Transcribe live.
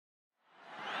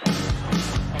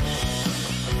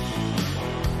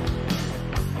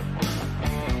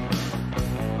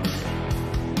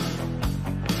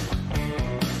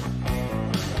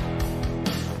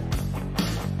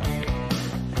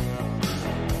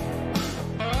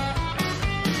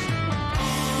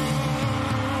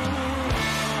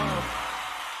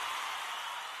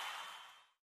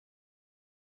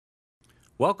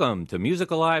Welcome to Music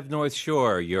Alive North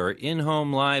Shore, your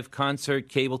in-home live concert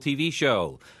cable TV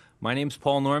show. My name's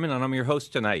Paul Norman, and I'm your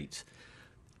host tonight.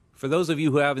 For those of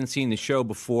you who haven't seen the show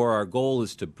before, our goal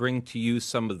is to bring to you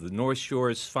some of the North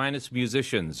Shore's finest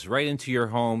musicians right into your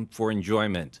home for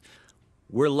enjoyment.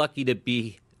 We're lucky to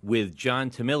be with John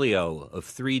Tamilio of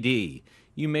 3D.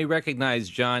 You may recognize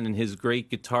John and his great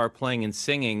guitar playing and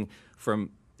singing from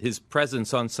his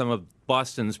presence on some of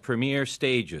Boston's premier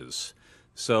stages.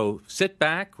 So sit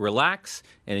back, relax,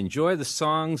 and enjoy the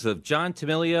songs of John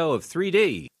Tamilio of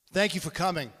 3D. Thank you for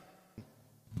coming.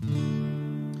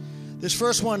 This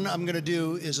first one I'm going to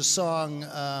do is a song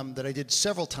that I did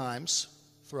several times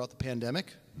throughout the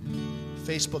pandemic.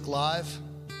 Facebook Live.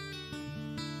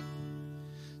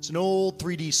 It's an old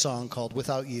 3D song called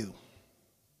Without You.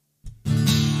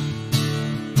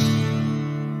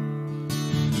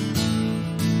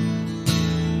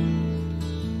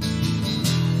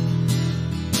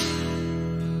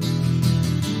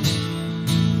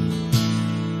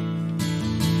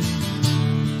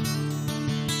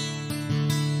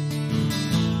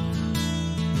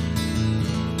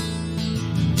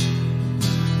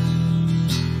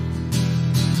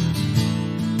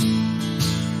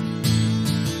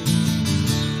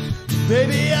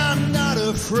 Baby, I'm not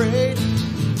afraid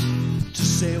to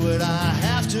say what I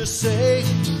have to say.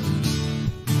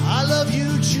 I love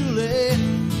you, Julie,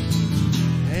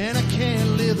 and I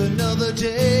can't live another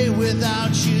day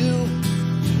without you.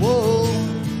 Whoa,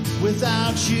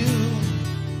 without you.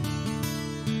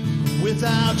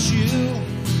 Without you.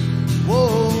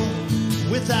 Whoa,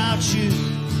 without you.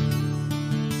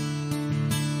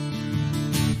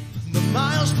 The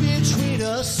miles between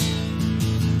us,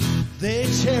 they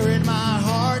tear at my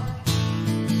heart.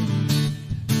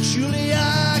 Julie,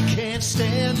 I can't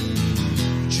stand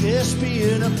just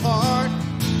being apart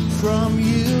from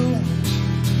you.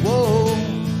 Whoa,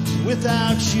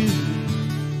 without you.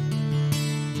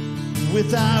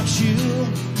 Without you.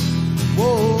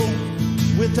 Whoa,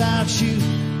 without you.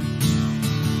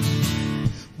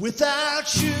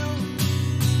 Without you,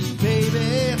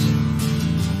 baby,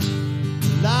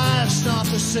 life's not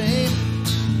the same.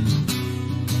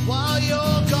 While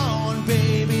you're gone,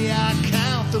 baby, I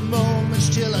count the moments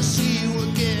till I see you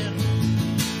again.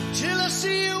 Till I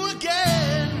see you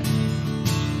again.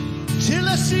 Till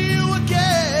I see you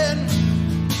again.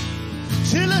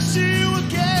 Till I see you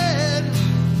again.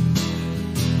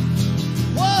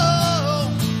 Whoa,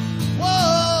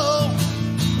 whoa,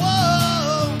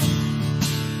 whoa.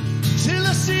 Till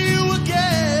I see you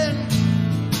again.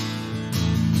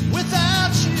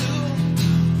 Without you.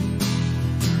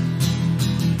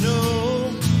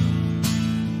 No,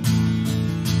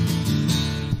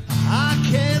 I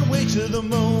can't wait till the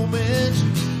moment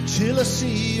till I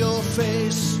see your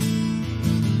face.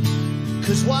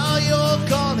 'Cause while you're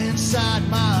gone inside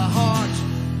my heart,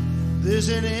 there's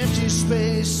an empty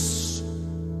space.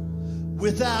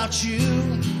 Without you,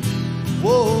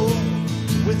 whoa,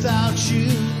 without you.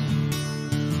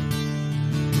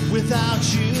 Without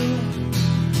you,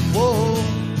 whoa,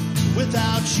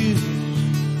 without you.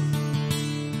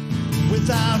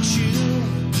 Without you,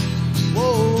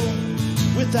 whoa,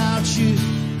 without you.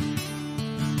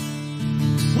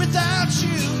 Without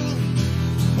you,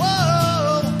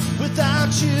 whoa,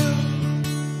 without you.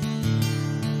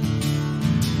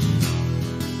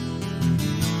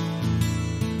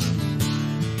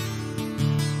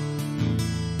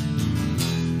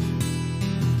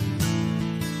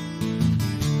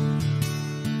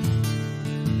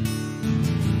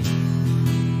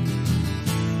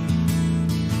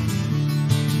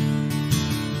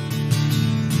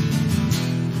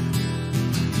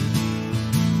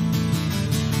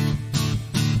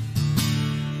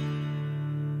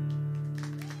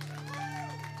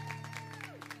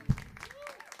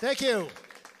 Thank you.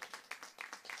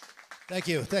 Thank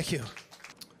you. Thank you.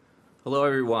 Hello,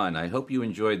 everyone. I hope you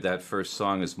enjoyed that first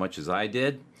song as much as I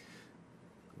did.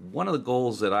 One of the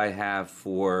goals that I have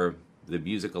for the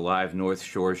Music Alive North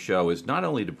Shore show is not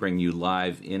only to bring you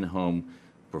live in-home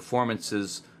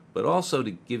performances, but also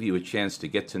to give you a chance to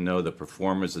get to know the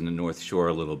performers in the North Shore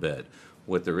a little bit,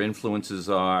 what their influences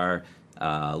are,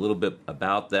 a little bit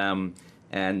about them.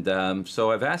 And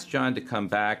so I've asked John to come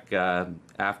back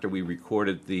after we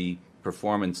recorded the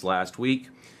performance last week,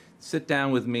 sit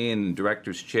down with me in the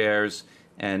director's chairs,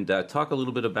 and talk a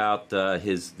little bit about the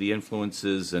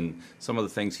influences and some of the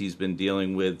things he's been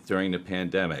dealing with during the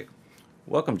pandemic.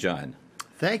 Welcome, John.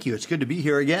 Thank you. It's good to be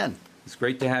here again. It's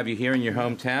great to have you here in your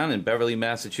hometown in Beverly,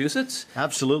 Massachusetts.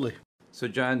 Absolutely. So,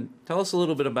 John, tell us a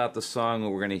little bit about the song that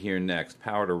we're going to hear next,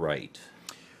 Power to Write.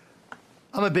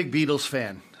 I'm a big Beatles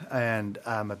fan, and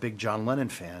I'm a big John Lennon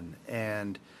fan.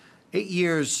 And 8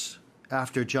 years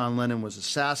after John Lennon was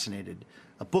assassinated,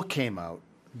 a book came out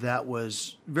that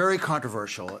was very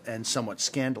controversial and somewhat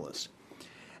scandalous.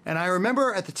 And I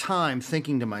remember at the time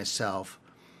thinking to myself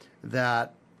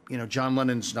that, you know, John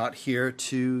Lennon's not here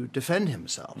to defend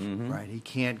himself, right? He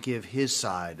can't give his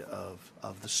side of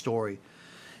the story.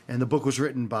 And the book was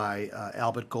written by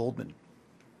Albert Goldman.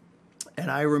 And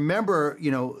I remember,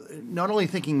 you know, not only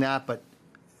thinking that, but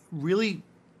really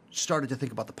started to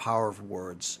think about the power of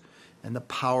words and the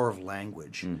power of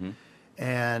language.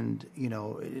 And, you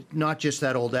know, not just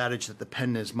that old adage that the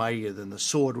pen is mightier than the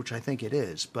sword, which I think it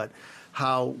is, but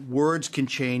how words can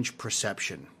change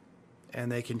perception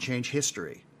and they can change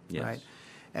history, right?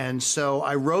 And so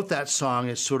I wrote that song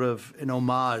as sort of an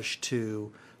homage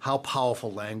to how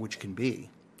powerful language can be,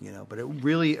 you know, but it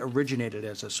really originated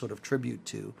as a sort of tribute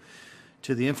to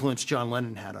the influence John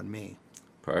Lennon had on me.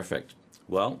 Perfect.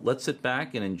 Well, let's sit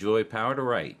back and enjoy Power to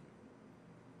Write.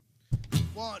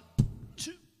 1,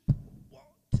 2, 1,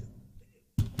 2.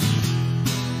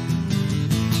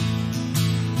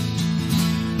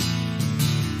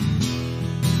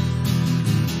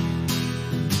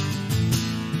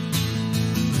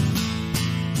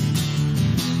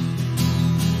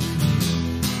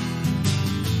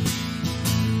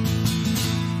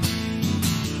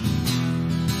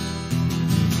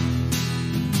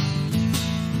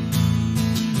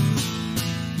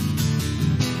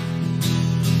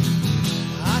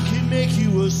 Make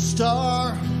you a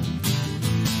star,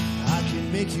 I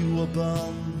can make you a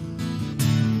bum,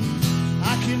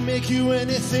 I can make you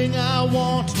anything I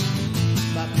want,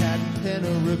 my patent pen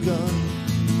or a gun,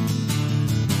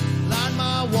 line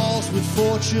my walls with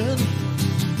fortune,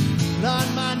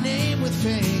 line my name with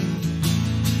fame,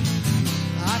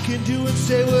 I can do and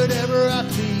say whatever I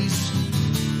please,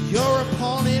 you're a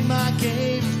pawn in my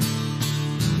game,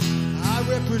 I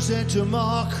represent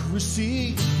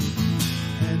democracy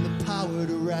and the power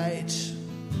to write.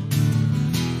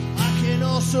 I can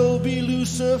also be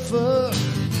Lucifer,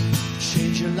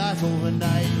 change your life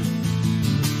overnight.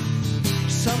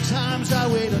 Sometimes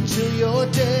I wait until you're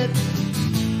dead,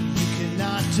 you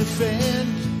cannot defend.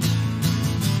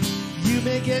 You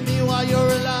may get me while you're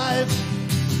alive,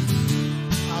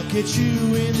 I'll get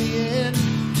you in the end.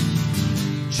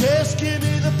 Just give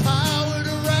me the power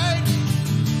to write,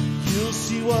 you'll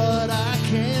see what I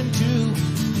can do.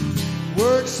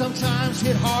 Words sometimes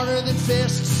hit harder than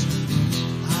fists,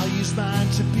 I'll use mine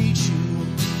to beat you.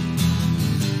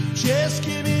 Just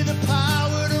give me the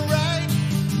power to write,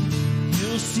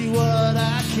 you'll see what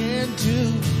I can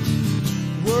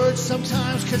do. Words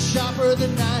sometimes cut sharper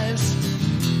than knives,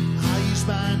 I'll use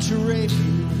mine to rape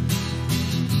you.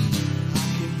 I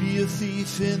can be a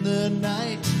thief in the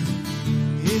night,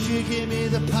 if you give me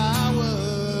the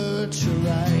power to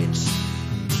write.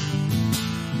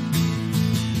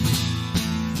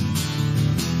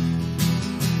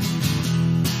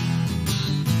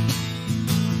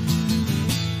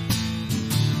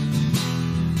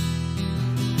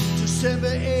 December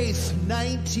 8th,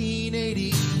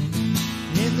 1980,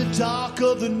 in the dark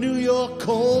of the New York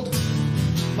cold,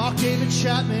 Mark David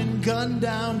Chapman gunned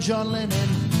down John Lennon,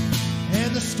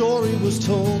 and the story was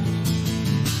told.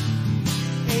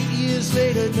 8 years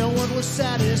later, no one was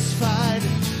satisfied,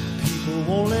 people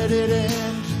won't let it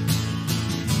end.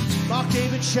 Mark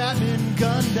David Chapman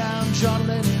gunned down John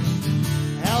Lennon,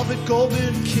 Albert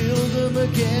Goldman killed him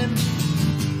again.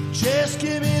 Just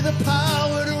give me the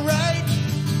power to write,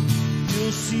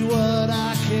 you'll see what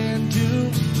I can do.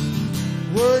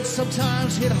 Words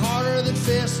sometimes hit harder than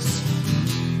fists,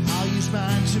 I'll use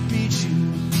mine to beat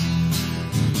you.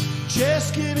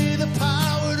 Just give me the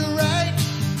power to write,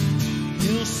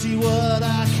 you'll see what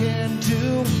I can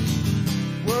do.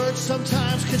 Words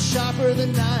sometimes cut sharper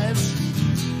than knives,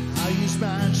 I'll use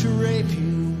mine to rape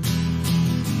you.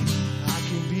 I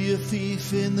can be a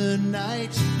thief in the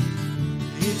night,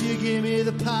 if you give me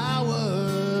the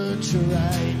power to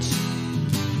write.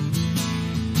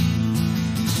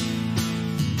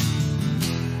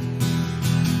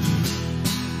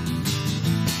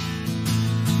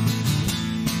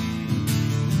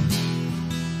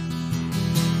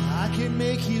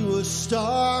 Make you a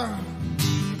star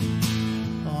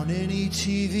on any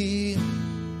TV,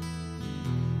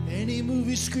 any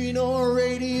movie screen or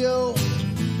radio,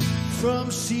 from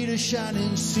sea to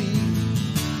shining sea.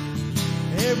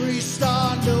 Every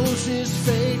star knows his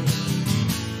fate,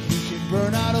 he can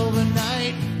burn out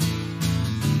overnight.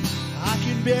 I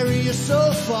can bury you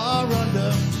so far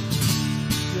under,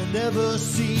 you'll never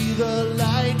see the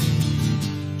light.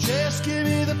 Just give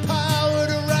me the power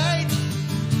to write,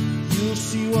 you'll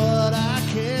see what I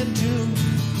can do.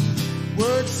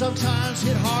 Words sometimes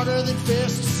hit harder than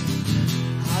fists,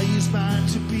 I'll I'll use mine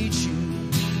to beat you.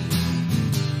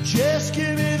 Just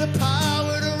give me the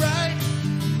power to write.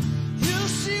 You'll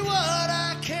see what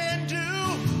I can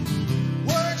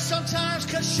do. Words sometimes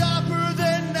cut sharper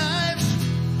than knives.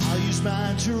 I'll use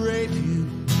mine to rape you.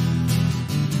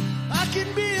 I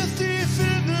can be a thief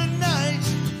in the night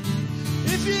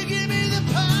if you give me the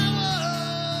power.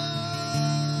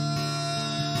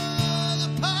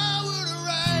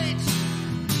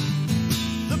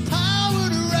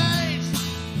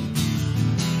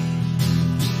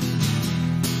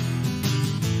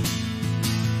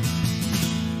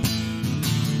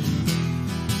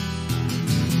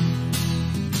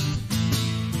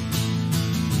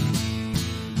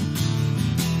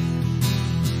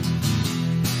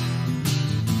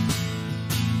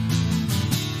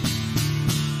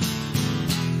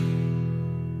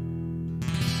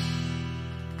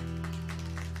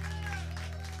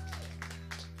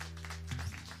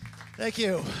 Thank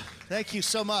you. Thank you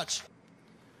so much.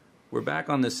 We're back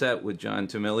on the set with John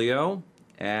Tamilio,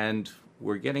 and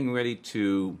we're getting ready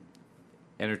to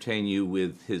entertain you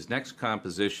with his next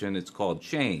composition. It's called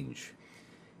Change.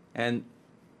 And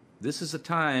this is a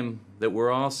time that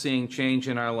we're all seeing change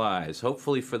in our lives,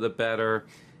 hopefully for the better.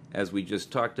 As we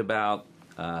just talked about,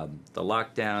 the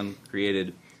lockdown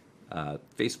created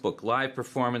Facebook Live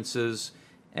performances,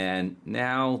 and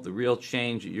now the real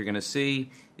change that you're going to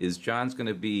see is John's going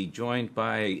to be joined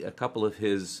by a couple of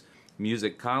his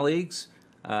music colleagues.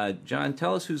 John,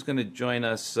 tell us who's going to join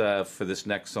us for this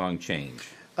next song, Change.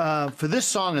 For this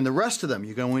song and the rest of them,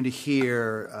 you're going to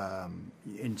hear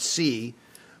and see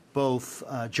both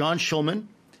John Schulman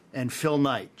and Phil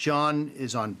Knight. John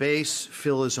is on bass,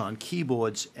 Phil is on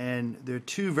keyboards, and they're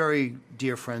two very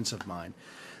dear friends of mine.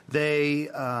 They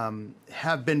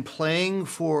have been playing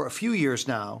for a few years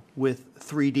now with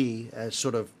 3D as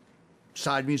sort of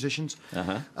side musicians,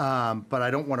 but I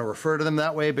don't want to refer to them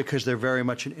that way because they're very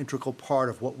much an integral part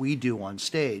of what we do on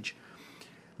stage.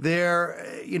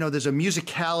 There's a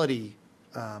musicality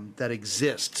that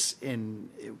exists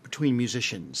between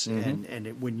musicians,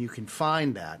 and when you can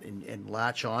find that and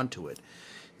latch onto it,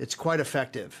 it's quite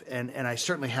effective. And I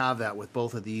certainly have that with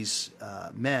both of these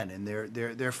men, and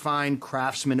they're fine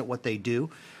craftsmen at what they do.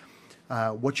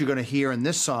 What you're going to hear in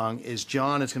this song is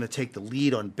John is going to take the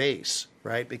lead on bass,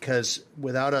 right? Because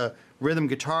without a rhythm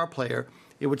guitar player,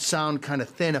 it would sound kind of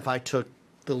thin if I took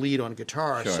the lead on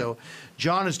guitar. Sure. So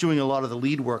John is doing a lot of the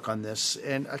lead work on this,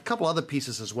 and a couple other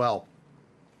pieces as well.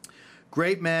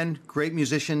 Great men, great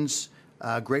musicians,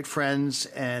 great friends,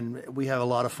 and we have a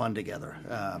lot of fun together.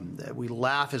 We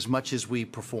laugh as much as we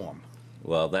perform.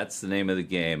 Well, that's the name of the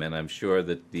game, and I'm sure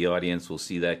that the audience will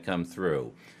see that come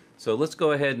through. So let's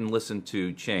go ahead and listen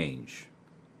to Change.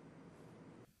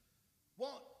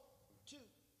 1, 2,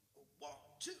 1,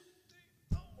 2, 3.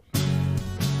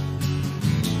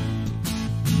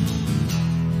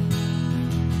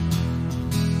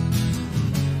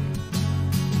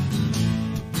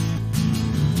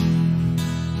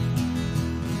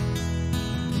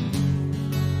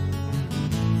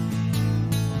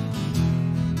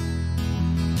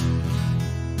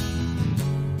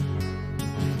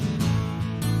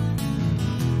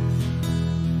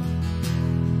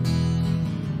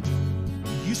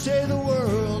 You say the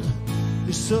world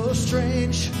is so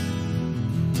strange.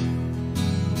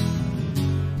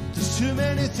 There's too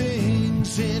many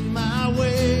things in my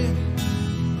way.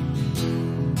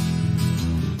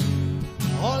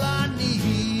 All I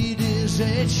need is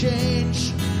a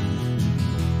change.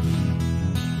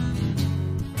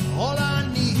 All I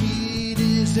need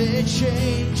is a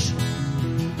change.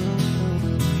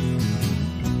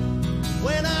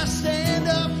 When I stand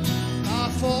up, I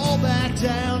fall back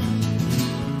down.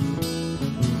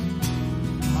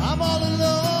 I'm all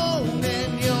alone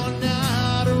and you're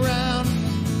not around.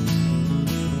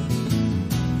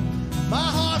 My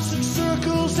heart's in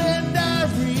circles and I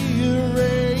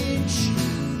rearrange.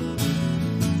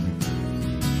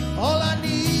 All I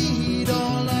need's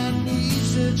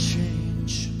a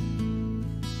change.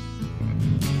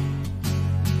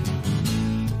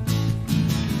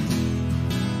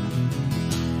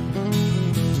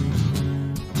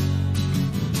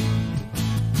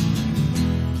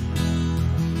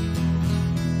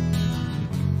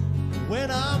 When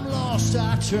I'm lost,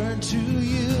 I turn to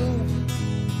you.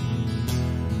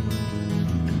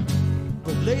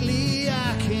 But lately,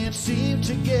 I can't seem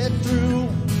to get through.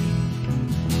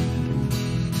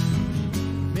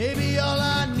 Maybe all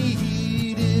I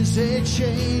need is a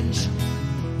change.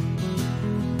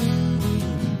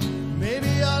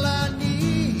 Maybe all I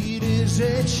need is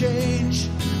a change.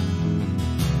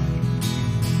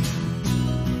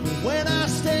 When I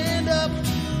stand up,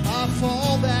 I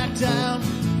fall back down.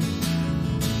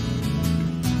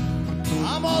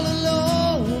 I'm all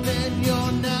alone and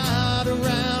you're not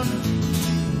around.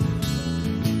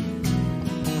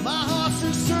 My heart's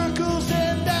in circles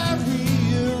and I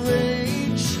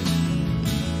rearrange.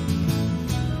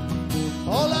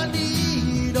 All I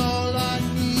need's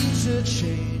a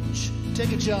change.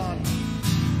 Take it, John.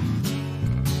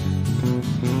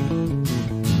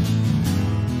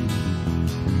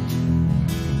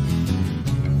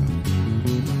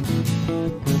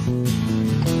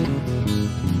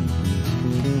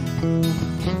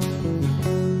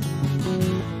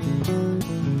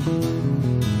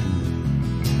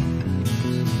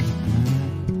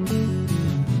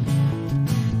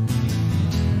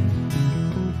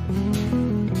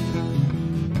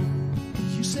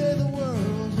 You say the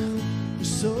world is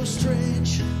so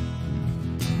strange.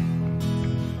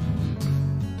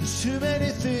 There's too many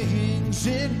things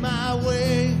in my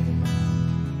way.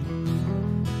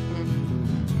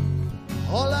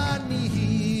 All I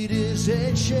need is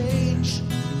a change.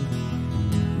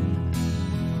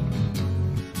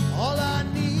 All I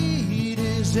need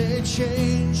is a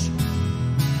change.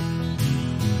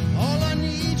 All I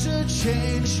need's a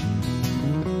change.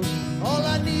 All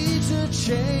I need's a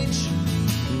change.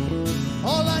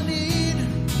 All I need,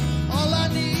 all I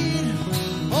need,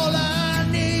 all I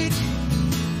need.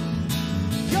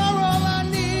 You're all I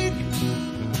need.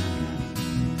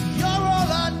 You're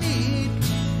all I need.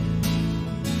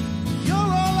 You're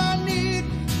all I need.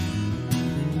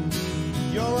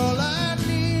 You're all I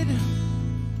need.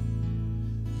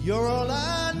 You're all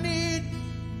I need.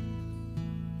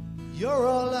 You're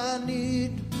all I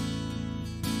need.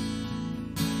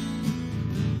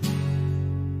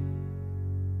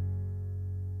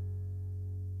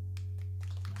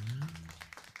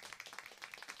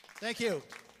 Thank you.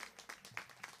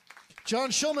 John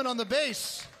Shulman on the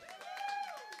bass.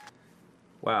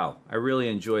 Wow, I really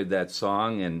enjoyed that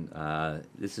song, and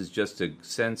this is just a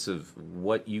sense of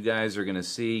what you guys are going to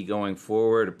see going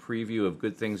forward, a preview of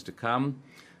good things to come.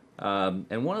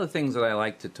 And one of the things that I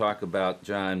like to talk about,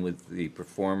 John, with the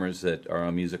performers that are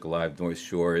on Music Alive North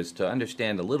Shore is to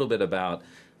understand a little bit about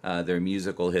their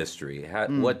musical history,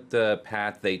 what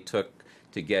path they took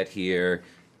to get here.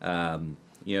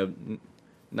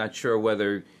 Not sure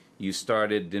whether you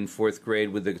started in 4th grade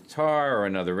with the guitar or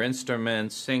another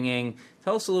instrument, singing.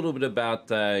 Tell us a little bit about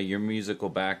your musical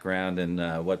background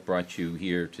and what brought you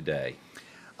here today.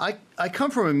 I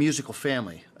come from a musical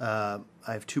family. I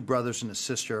have 2 brothers and a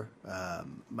sister.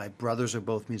 My brothers are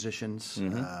both musicians,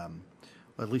 or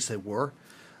at least they were.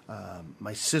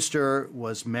 My sister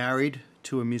was married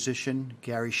to a musician,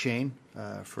 Gary Shane,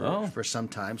 for some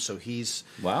time, so he's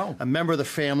a member of the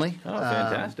family. Oh,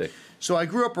 fantastic. So I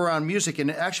grew up around music, and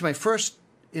actually my first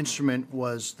instrument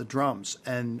was the drums,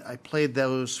 and I played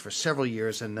those for several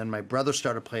years, and then my brother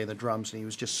started playing the drums, and he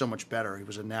was just so much better. He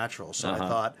was a natural, so I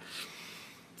thought,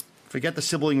 forget the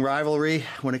sibling rivalry.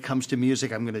 When it comes to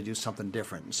music, I'm going to do something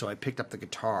different. So I picked up the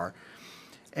guitar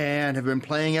and have been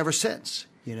playing ever since,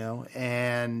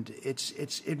 and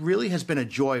it really has been a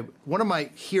joy. One of my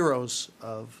heroes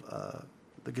of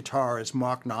the guitar is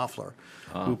Mark Knopfler,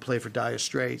 who played for Dire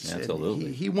Straits.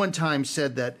 Absolutely. He one time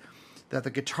said that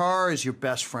the guitar is your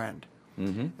best friend,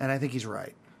 and I think he's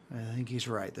right.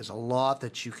 There's a lot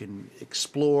that you can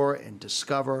explore and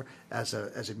discover as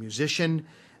a musician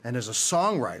and as a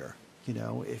songwriter.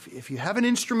 If you have an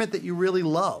instrument that you really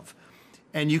love,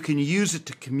 and you can use it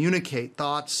to communicate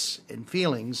thoughts and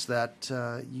feelings that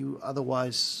you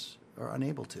otherwise are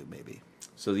unable to, maybe.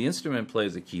 So the instrument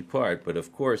plays a key part, but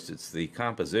of course it's the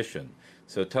composition.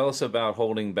 So tell us about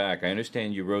Holding Back. I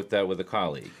understand you wrote that with a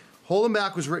colleague. Holding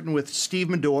Back was written with Steve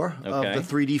Medore of the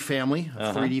 3D family,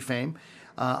 of 3D fame,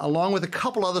 along with a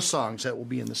couple other songs that will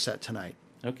be in the set tonight.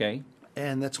 Okay.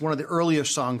 And that's one of the earlier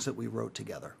songs that we wrote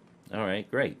together. All right,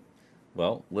 great.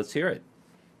 Well, let's hear it.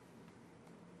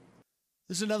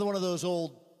 This is another one of those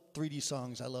old 3D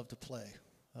songs I love to play.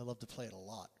 I love to play it a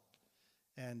lot,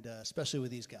 and especially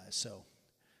with these guys. So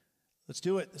let's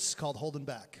do it. This is called Holding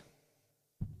Back.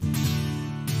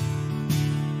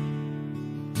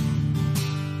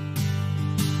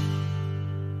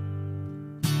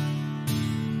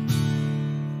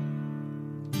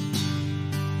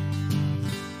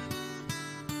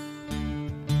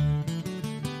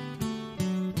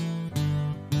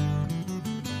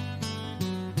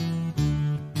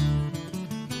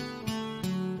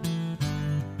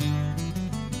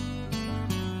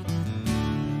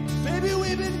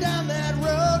 We've been down that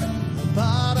road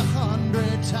about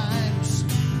 100 times.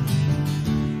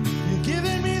 You're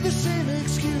giving me the same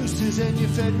excuses and you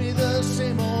fed me the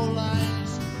same old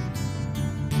lines.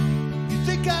 You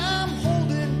think I'm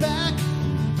holding back?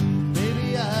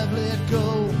 Maybe I've let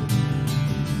go.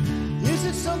 Is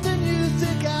it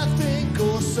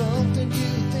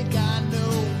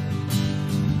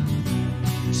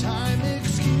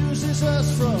distracts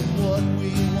us from what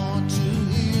we want to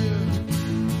hear.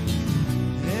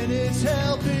 And it's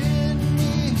helping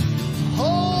me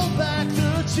hold back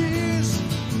the tears.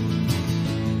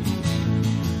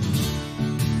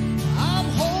 I'm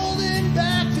holding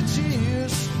back the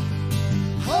tears.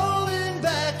 Holding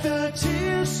back the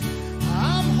tears.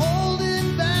 I'm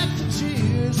holding back the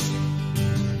tears.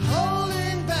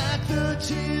 Holding back the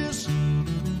tears.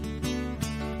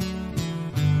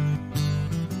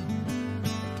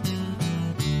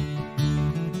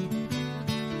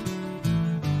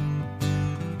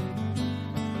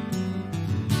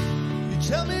 You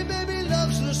tell me, baby,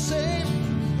 love's the same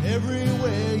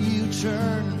everywhere you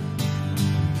turn.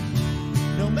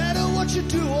 No matter what you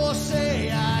do or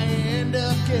say, I end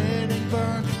up getting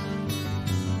burned.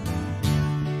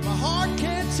 My heart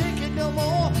can't take it no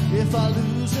more if I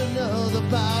lose another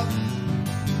bout.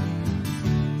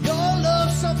 Your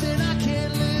love's something I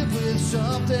can't live with,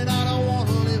 something I don't want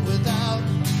to live without.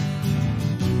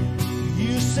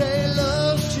 You say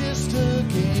love's just a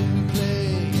game we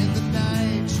play in the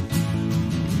night.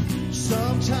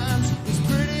 Sometimes it's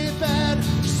pretty bad,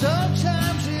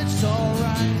 sometimes it's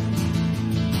alright.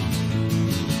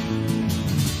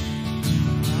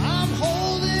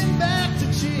 Holding back the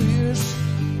tears,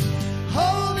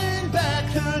 holding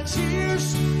back the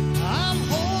tears. I'm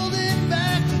holding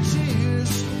back the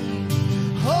tears,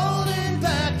 holding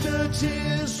back the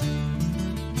tears.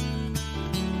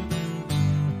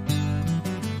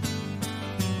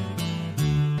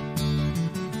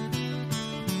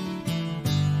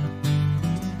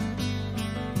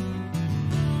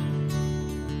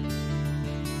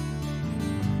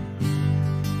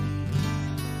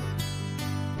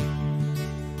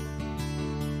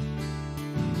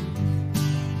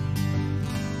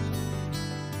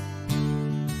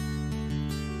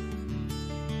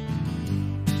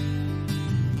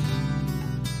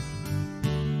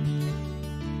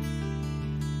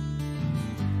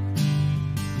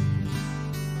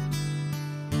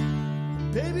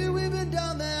 Baby, we've been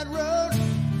down that road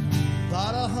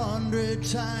about 100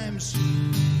 times.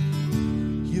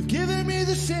 You've given me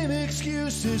the same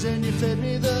excuses and you fed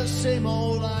me the same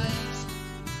old lines.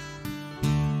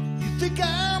 You think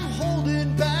I'm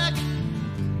holding back?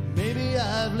 Maybe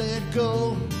I've let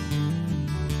go.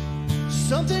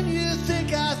 Something you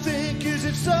think I think, is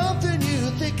it something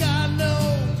you think I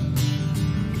know?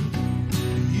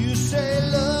 You say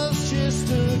love's just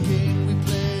a game we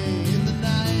play in the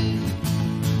night.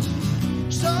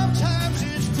 Sometimes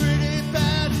it's pretty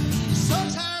bad,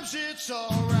 sometimes it's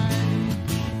alright.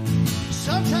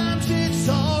 Sometimes it's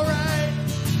alright.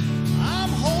 I'm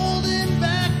holding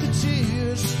back the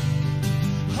tears,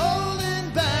 holding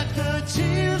back the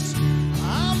tears.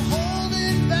 I'm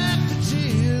holding back the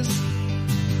tears,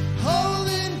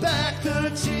 holding back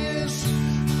the tears.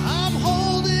 I'm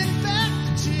holding back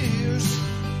the tears,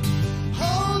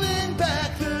 holding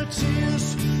back the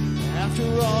tears.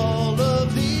 After all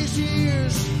of these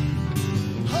years,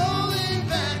 holding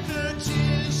back the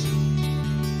tears.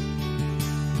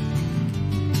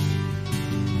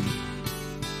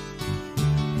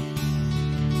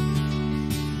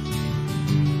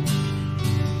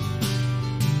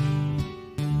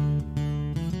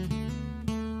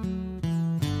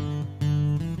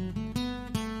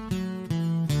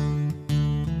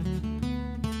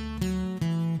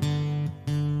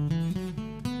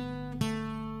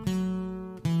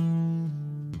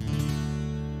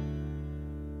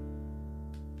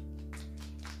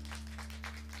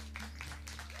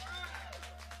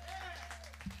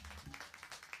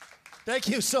 Thank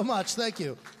you so much. Thank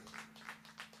you.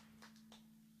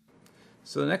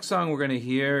 So the next song we're going to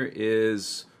hear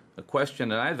is a question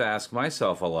that I've asked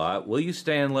myself a lot. Will you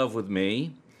stay in love with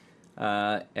me?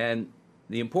 And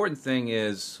the important thing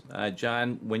is,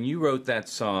 John, when you wrote that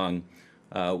song,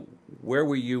 where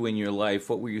were you in your life?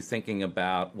 What were you thinking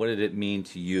about? What did it mean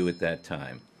to you at that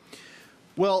time?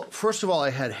 Well, first of all, I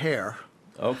had hair.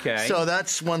 Okay. So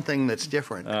that's one thing that's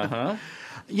different. Uh-huh.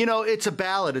 You know, it's a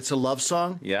ballad. It's a love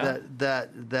song. Yeah.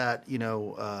 That you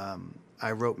know,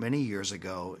 I wrote many years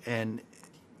ago, and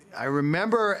I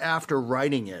remember after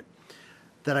writing it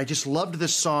that I just loved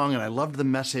this song, and I loved the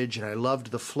message, and I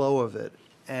loved the flow of it.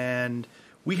 And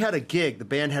we had a gig. The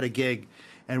band had a gig,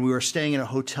 and we were staying in a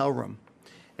hotel room,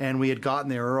 and we had gotten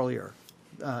there earlier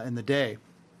in the day.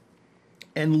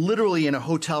 And literally in a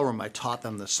hotel room, I taught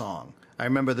them the song. I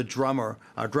remember the drummer,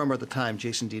 our drummer at the time,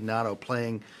 Jason DiNato,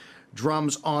 playing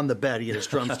drums on the bed. He had his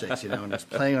drumsticks, you know, and he was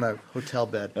playing on a hotel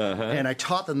bed. Uh-huh. And I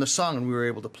taught them the song, and we were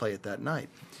able to play it that night.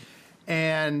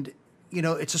 And, you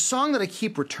know, it's a song that I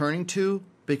keep returning to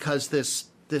because this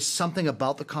there's something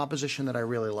about the composition that I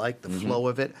really like, the flow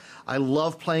of it. I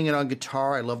love playing it on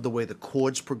guitar. I love the way the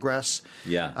chords progress.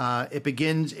 Yeah.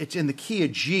 It's in the key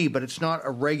of G, but it's not a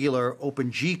regular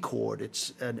open G chord.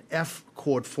 It's an F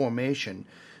chord formation.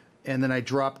 And then I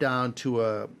drop down to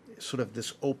a sort of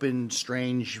this open,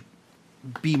 strange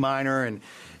B minor. And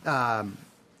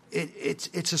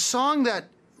it's a song that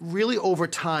really over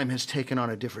time has taken on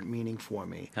a different meaning for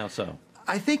me. How so?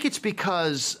 I think it's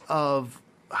because of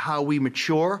how we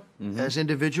mature as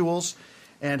individuals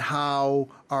and how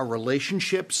our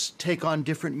relationships take on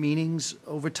different meanings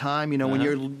over time. You know, when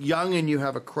you're young and you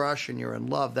have a crush and you're in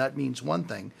love, that means one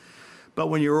thing. But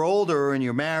when you're older and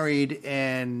you're married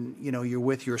and, you know, you're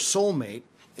with your soulmate,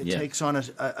 it takes on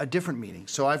a different meaning.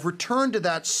 So I've returned to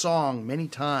that song many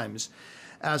times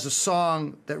as a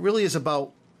song that really is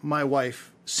about my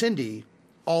wife, Cindy,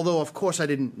 although, of course, I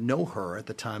didn't know her at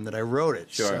the time that I wrote it.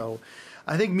 Sure. So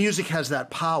I think music has that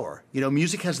power. You know,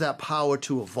 music has that power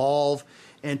to evolve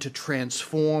and to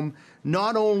transform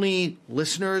not only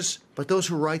listeners, but those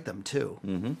who write them, too.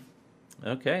 Mm-hmm.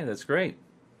 Okay, that's great.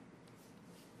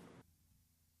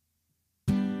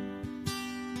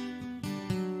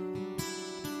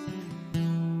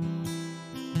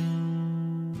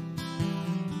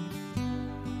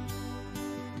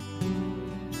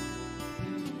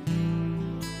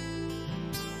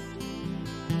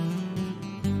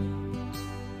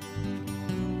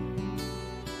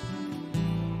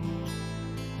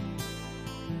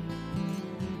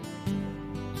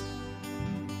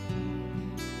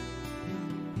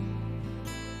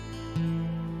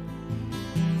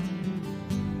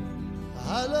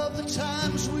 I love the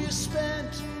times we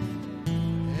spent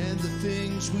and the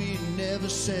things we never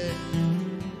said.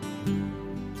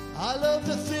 I love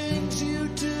the things you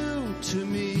do to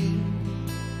me.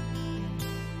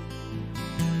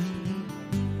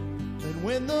 And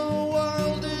when the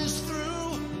world is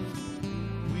through,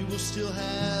 we will still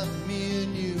have me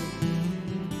and you.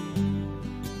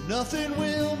 Nothing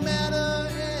will matter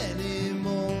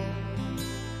anymore.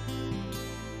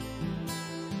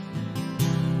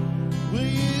 Will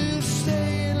you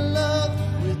stay in love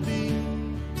with me?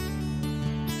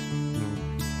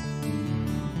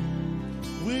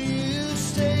 Will you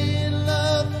stay in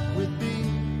love with me?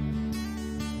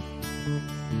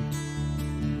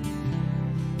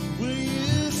 Will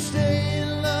you stay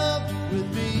in love with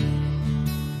me?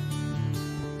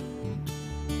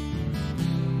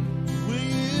 Will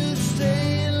you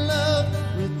stay in love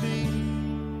with me?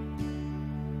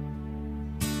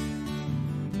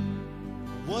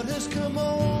 What has come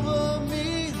over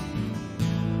me?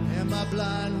 Am I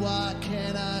blind? Why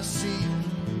can't I see?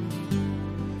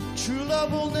 True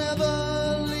love will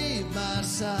never leave my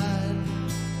side.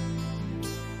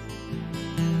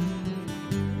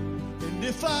 And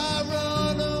if I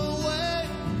run away,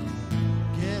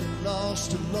 get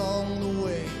lost along the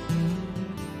way,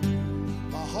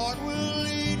 my heart will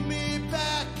lead me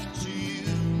back to you.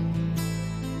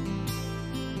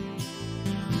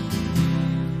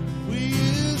 Will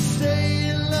you stay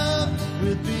in love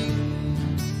with me?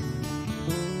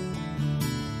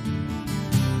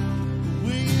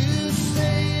 Will you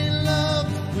stay in love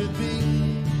with me?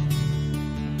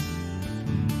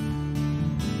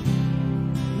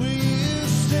 Will you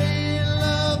stay in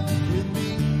love with me?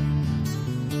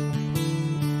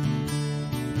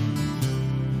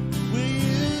 Will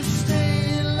you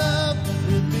stay in love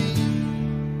with me?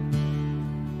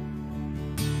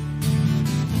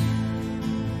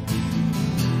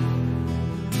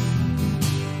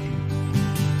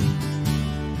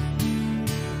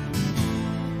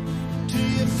 Do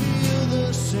you feel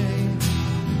the same?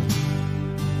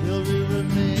 Will we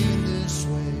remain this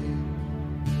way?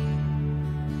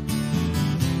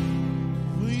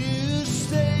 Will you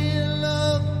stay in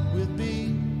love with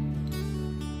me?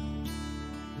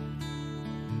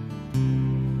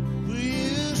 Will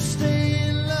you stay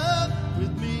in love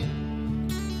with me?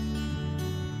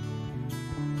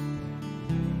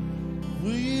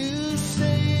 Will you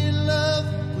stay in love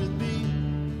with me?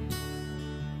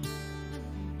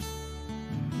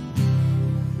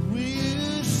 Will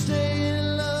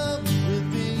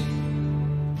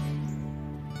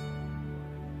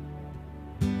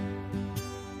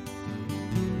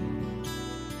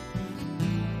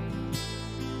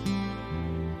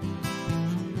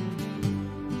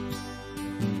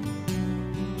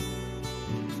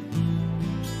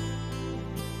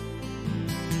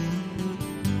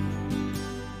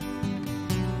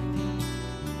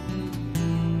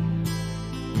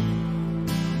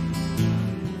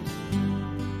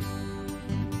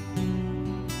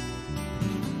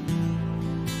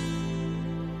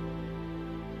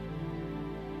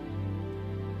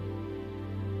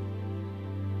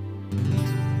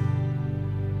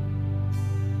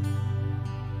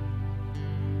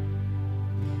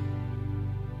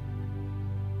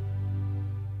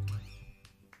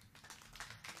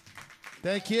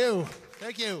Thank you.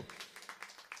 Thank you.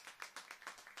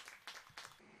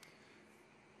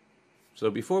 So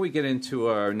before we get into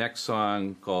our next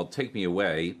song called Take Me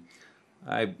Away,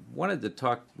 I wanted to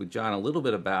talk with John a little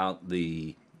bit about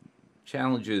the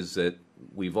challenges that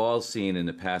we've all seen in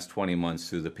the past 20 months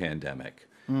through the pandemic.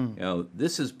 You know,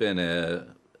 this has been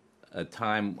a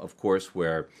time, of course,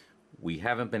 where we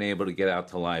haven't been able to get out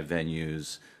to live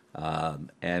venues,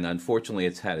 and unfortunately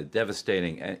it's had a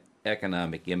devastating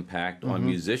economic impact on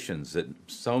musicians, that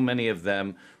so many of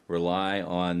them rely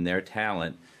on their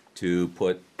talent to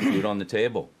put food on the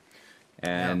table.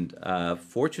 And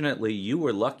fortunately, you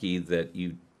were lucky that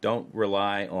you don't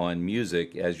rely on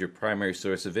music as your primary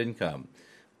source of income.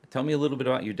 Tell me a little bit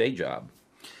about your day job.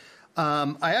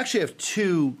 I actually have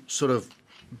two sort of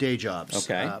day jobs.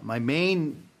 Okay. My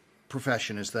main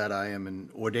profession is that I am an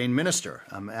ordained minister.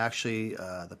 I'm actually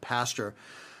the pastor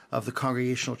of the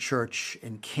Congregational Church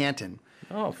in Canton.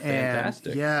 Oh, fantastic.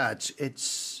 And yeah,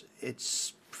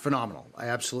 it's phenomenal. I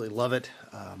absolutely love it.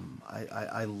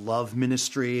 I love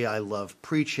ministry. I love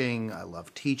preaching. I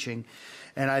love teaching.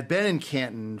 And I've been in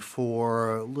Canton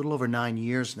for a little over 9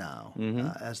 years now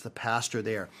as the pastor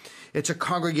there. It's a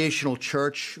congregational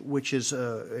church, which is,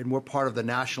 and we're part of the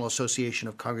National Association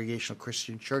of Congregational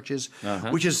Christian Churches,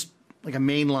 which is like a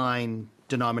mainline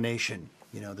denomination.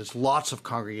 You know, there's lots of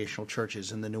congregational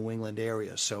churches in the New England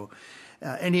area. So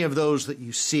any of those that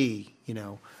you see, you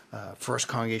know, First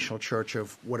Congregational Church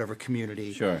of whatever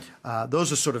community,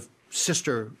 those are sort of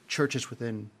sister churches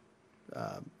within,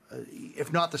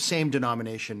 if not the same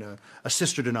denomination, a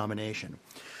sister denomination.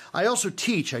 I also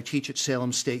teach. I teach at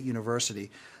Salem State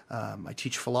University. I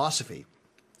teach philosophy.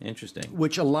 Interesting.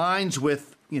 Which aligns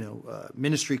with, you know,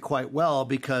 ministry quite well,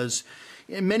 because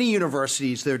in many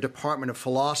universities, their Department of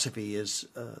Philosophy is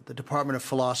the Department of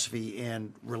Philosophy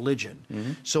and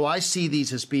Religion. So I see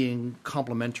these as being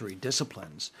complementary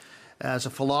disciplines. As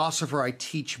a philosopher, I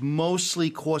teach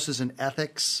mostly courses in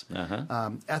ethics,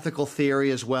 ethical theory,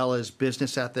 as well as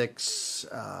business ethics,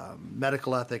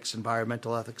 medical ethics,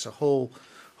 environmental ethics, a whole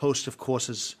host of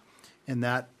courses in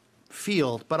that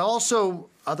field, but also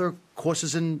other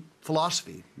courses in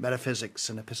philosophy, metaphysics,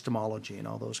 and epistemology, and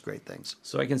all those great things.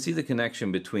 So I can see the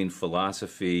connection between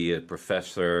philosophy, a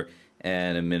professor,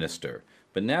 and a minister.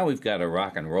 But now we've got a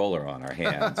rock and roller on our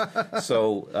hands.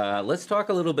 So let's talk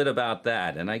a little bit about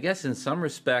that. And I guess in some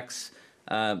respects,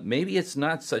 maybe it's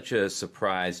not such a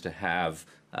surprise to have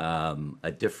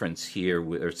a difference here,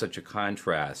 or such a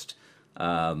contrast,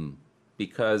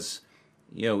 because,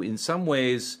 you know, in some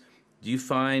ways, do you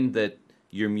find that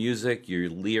your music, your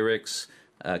lyrics,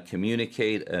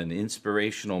 communicate an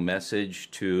inspirational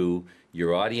message to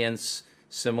your audience,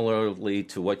 similarly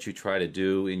to what you try to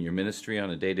do in your ministry on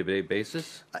a day-to-day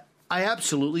basis? I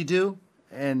absolutely do.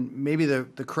 And maybe the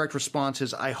correct response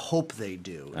is I hope they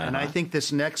do. And I think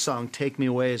this next song, Take Me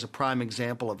Away, is a prime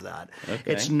example of that.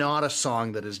 Okay. It's not a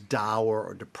song that is dour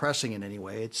or depressing in any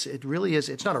way. It really is.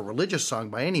 It's not a religious song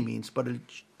by any means, but it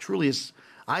truly is,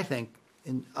 I think,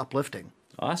 uplifting.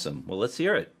 Awesome. Well, let's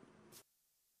hear it.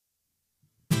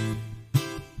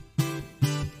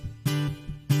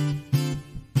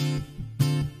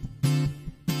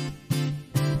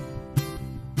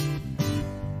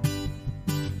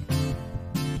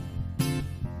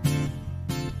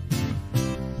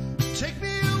 Take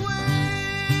me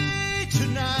away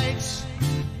tonight.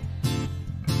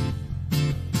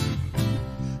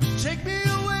 Take me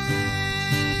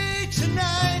away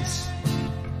tonight.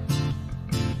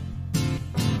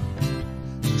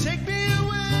 Take me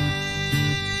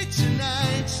away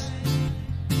tonight.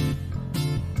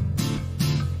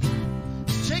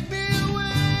 Take me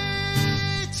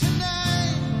away tonight.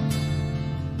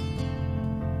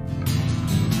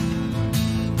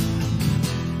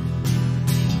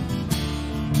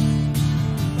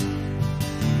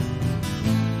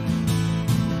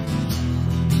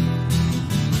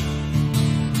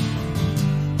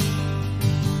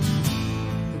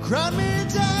 Ground me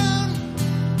down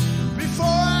before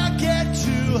I get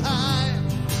too high.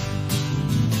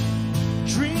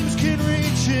 Dreams can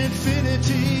reach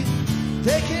infinity,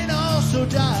 they can also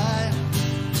die.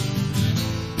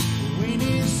 We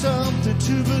need something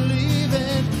to believe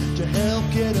in to help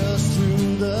get us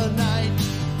through the night.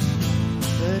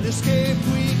 An escape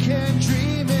we can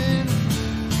dream in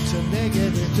to make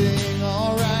everything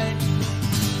alright.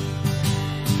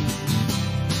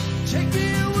 Take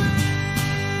me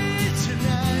away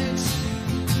tonight.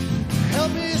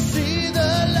 Help me see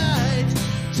the light.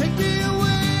 Take me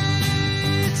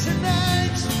away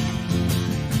tonight.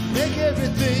 Make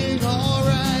everything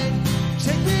alright.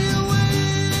 Take me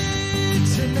away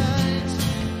tonight.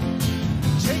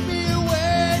 Take me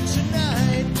away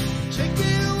tonight. Take me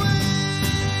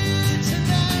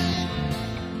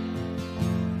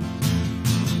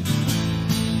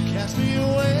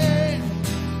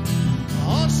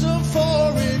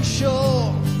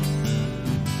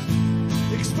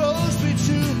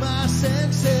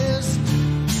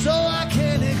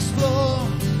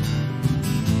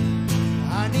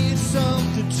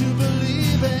to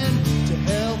believe in to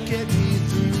help get me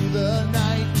through the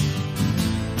night.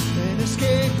 An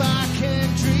escape I can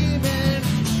dream in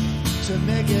to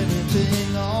make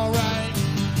everything alright.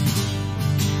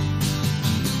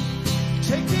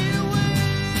 Take me away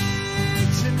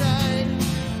tonight.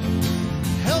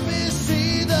 Help me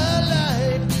see the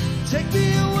light. Take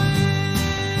me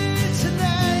away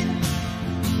tonight.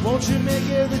 Won't you make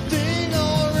everything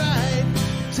alright?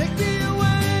 Take me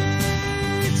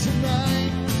away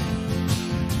tonight.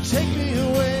 Take me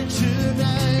away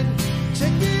tonight.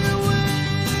 Take me away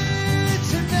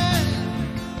tonight.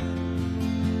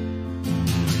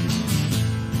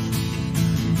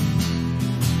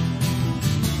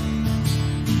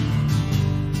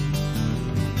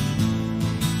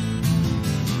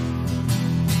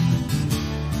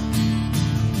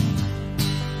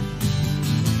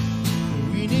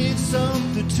 We need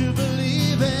something to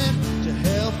believe in to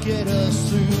help get us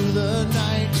through the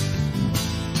night.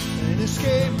 An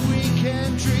escape we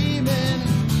can dream in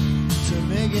to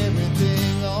make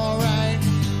everything alright.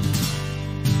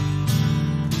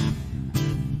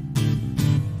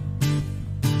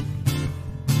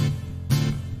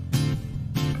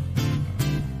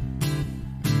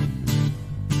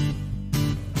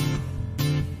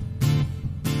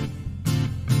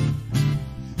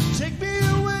 Take me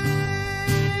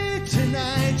away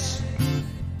tonight.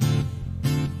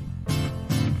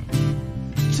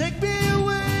 Take me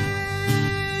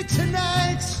away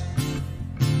tonight.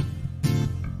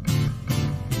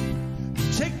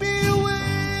 Take me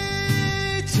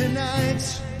away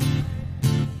tonight.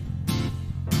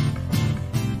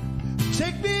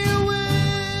 Take me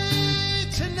away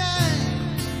tonight.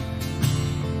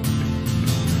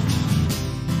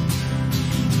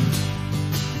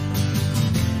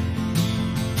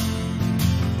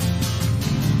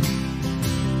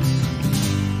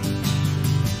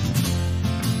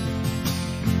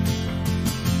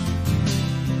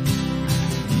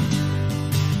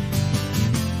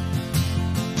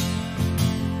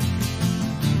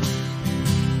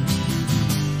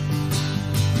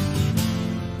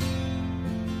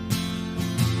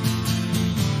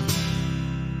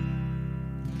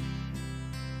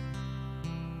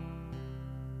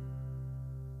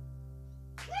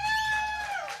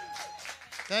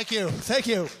 Thank you. Thank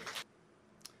you.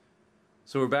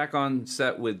 So we're back on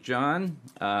set with John,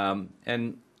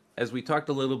 and as we talked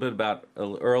a little bit about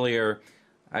earlier,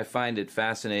 I find it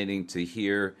fascinating to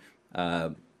hear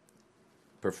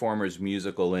performers'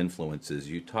 musical influences.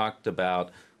 You talked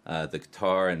about the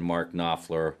guitar and Mark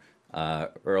Knopfler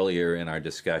earlier in our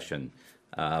discussion.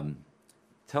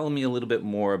 Tell me a little bit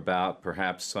more about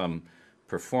perhaps some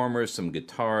performers, some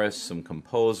guitarists, some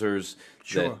composers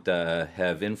Sure. that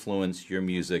have influenced your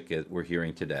music that we're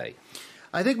hearing today.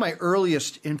 I think my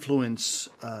earliest influence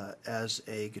as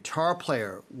a guitar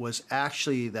player was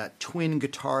actually that twin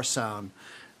guitar sound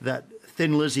that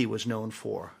Thin Lizzy was known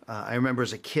for. I remember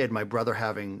as a kid my brother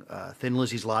having Thin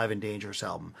Lizzy's Live and Dangerous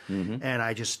album, and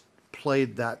I just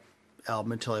played that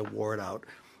album until I wore it out,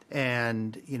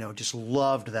 and just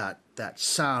loved that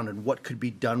sound and what could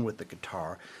be done with the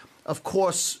guitar. Of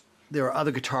course, there are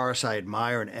other guitarists I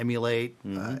admire and emulate,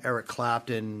 Eric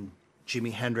Clapton,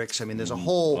 Jimi Hendrix. I mean, there's a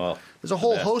whole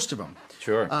host of them.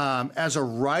 Sure. As a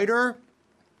writer,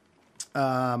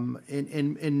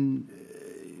 in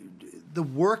the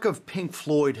work of Pink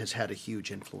Floyd has had a huge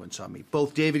influence on me.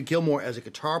 Both David Gilmour as a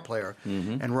guitar player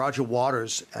and Roger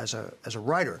Waters as a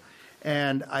writer.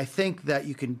 And I think that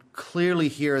you can clearly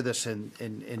hear this in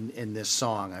this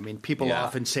song. I mean, people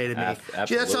often say to me,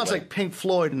 "Gee, that sounds like Pink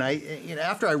Floyd." And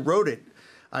after I wrote it,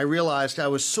 I realized I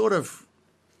was sort of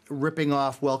ripping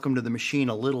off Welcome to the Machine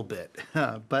a little bit,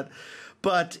 but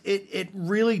it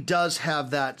really does have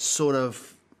that sort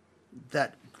of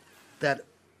that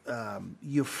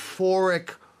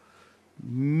euphoric,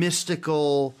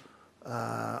 mystical,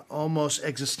 almost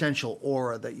existential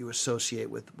aura that you associate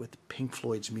with Pink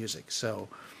Floyd's music. So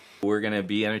we're going to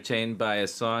be entertained by a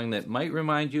song that might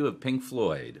remind you of Pink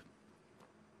Floyd.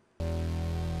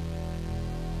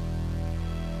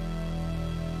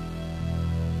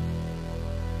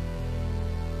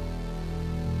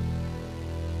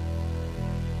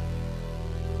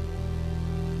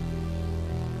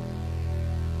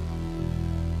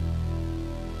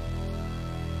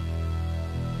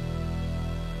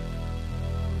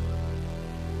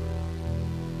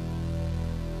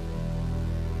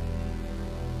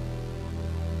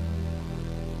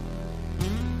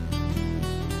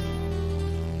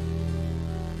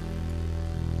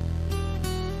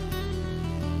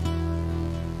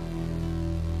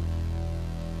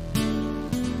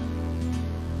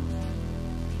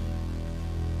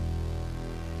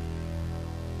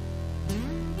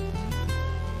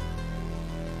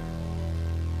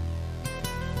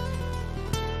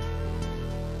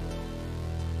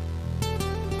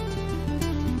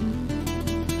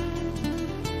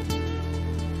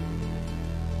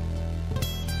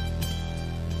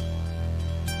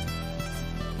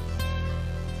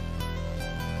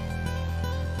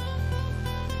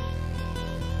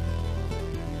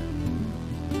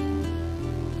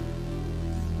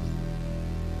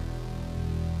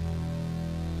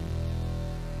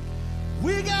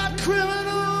 We got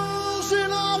criminals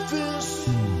in office,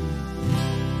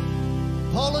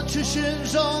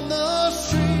 politicians on the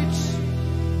streets.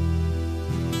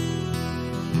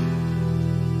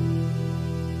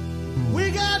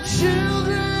 We got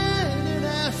children in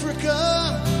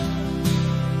Africa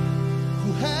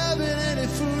who haven't any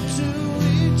food to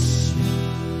eat.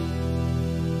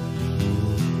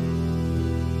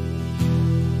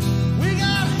 We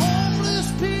got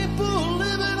homeless people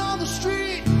living on the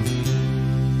street.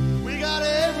 We got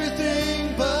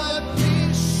everything but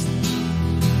peace.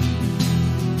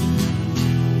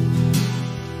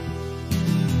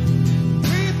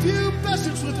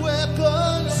 Prepubescents with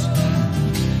weapons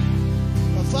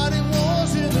are fighting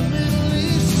wars in the Middle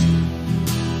East.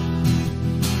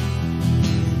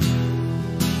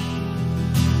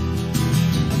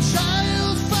 A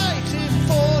child fighting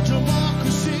for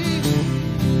democracy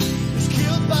is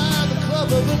killed by the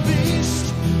club of a beast.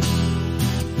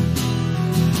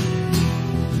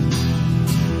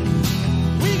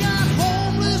 We got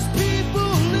homeless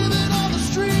people living on the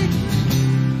street.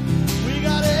 We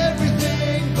got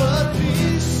everything but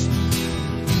peace.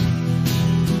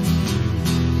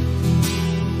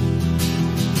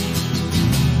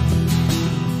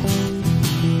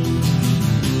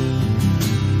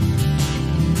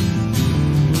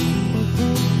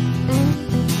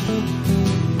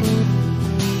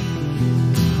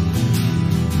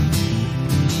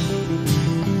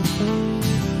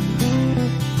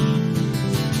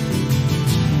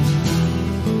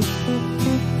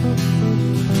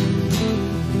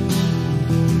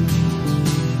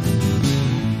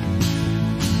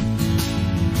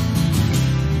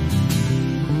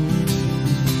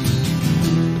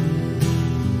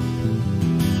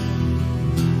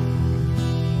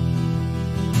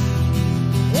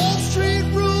 Wall Street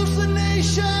rules the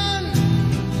nation.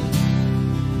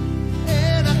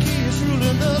 Anarchy is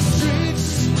ruling the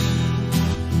streets.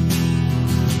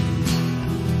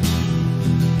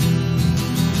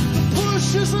 The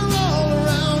pushes are all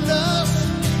around us.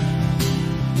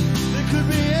 They could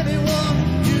be anyone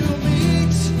you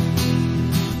meet.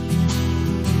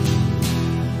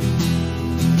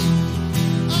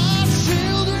 Our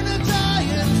children are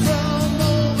dying from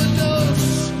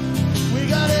overdose. We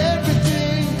got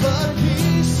everything but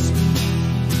peace.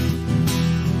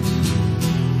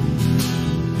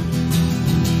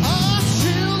 Our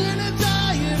children are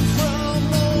dying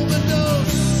from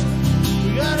overdose. We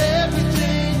got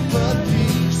everything but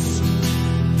peace.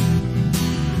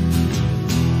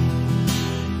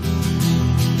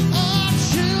 Our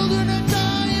children are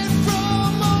dying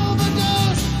from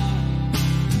overdose.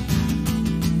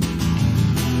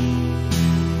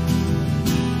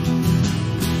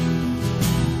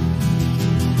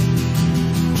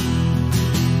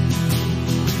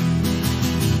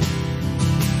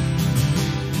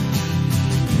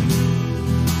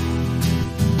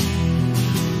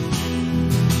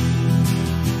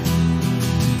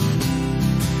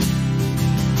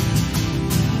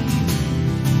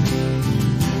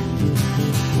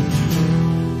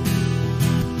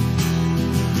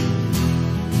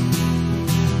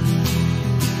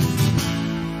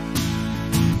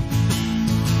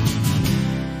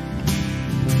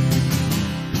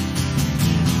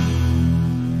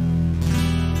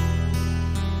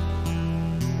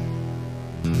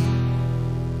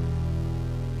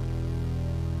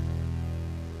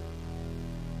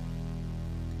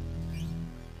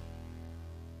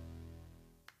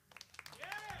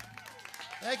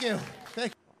 Thank you.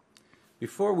 Thank you.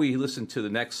 Before we listen to the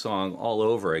next song all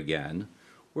over again,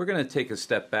 we're going to take a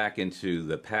step back into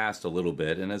the past a little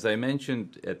bit. And as I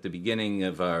mentioned at the beginning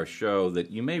of our show,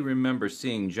 that you may remember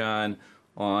seeing John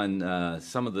on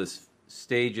some of the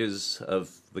stages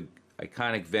of the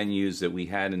iconic venues that we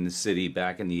had in the city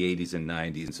back in the 80s and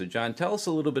 90s. And so, John, tell us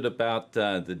a little bit about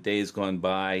the days gone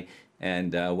by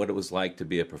and what it was like to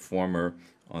be a performer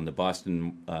on the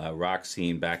Boston rock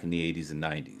scene back in the 80s and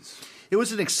 90s. It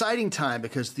was an exciting time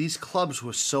because these clubs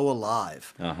were so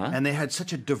alive, and they had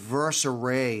such a diverse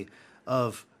array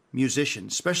of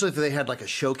musicians, especially if they had like a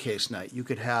showcase night. You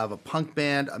could have a punk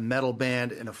band, a metal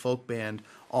band, and a folk band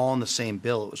all on the same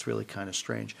bill. It was really kind of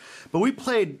strange. But we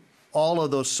played all of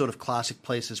those sort of classic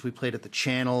places. We played at the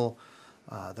Channel,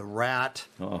 the Rat,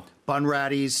 Bun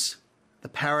Ratties, the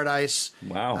Paradise,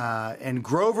 and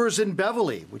Grover's in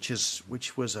Beverly, which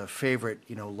was a favorite,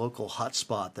 local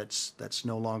hotspot that's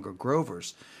no longer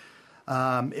Grover's.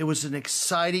 It was an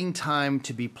exciting time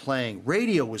to be playing.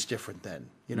 Radio was different then.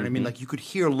 You know what I mean? Like you could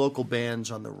hear local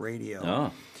bands on the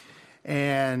radio.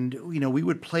 And, we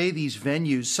would play these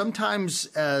venues sometimes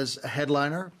as a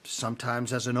headliner,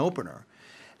 sometimes as an opener.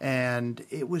 And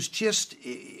it was just,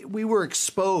 we were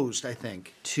exposed, I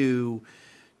think, to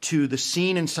the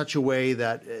scene in such a way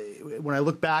that when I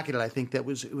look back at it, I think that it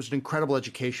was an incredible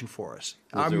education for us.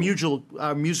 Our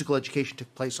musical education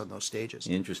took place on those stages.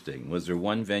 Interesting. Was there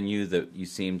one venue that you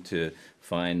seemed to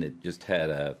find that just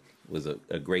had was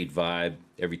a great vibe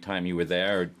every time you were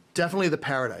there? Or? Definitely the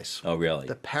Paradise. Oh, really?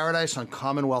 The Paradise on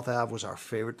Commonwealth Ave was our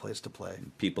favorite place to play.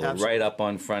 People are right up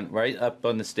on front, right up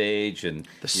on the stage. And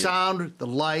the sound, the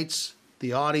lights,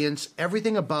 the audience,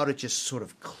 everything about it just sort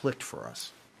of clicked for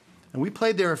us. And we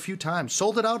played there a few times,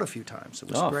 sold it out a few times.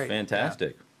 It was great. Oh,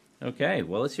 fantastic. Yeah. Okay,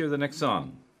 well, let's hear the next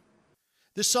song.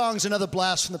 This song's another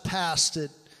blast from the past.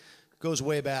 It goes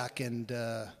way back, and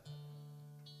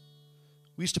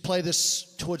we used to play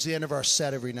this towards the end of our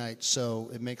set every night, so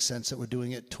it makes sense that we're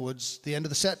doing it towards the end of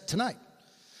the set tonight,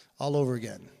 all over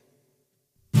again.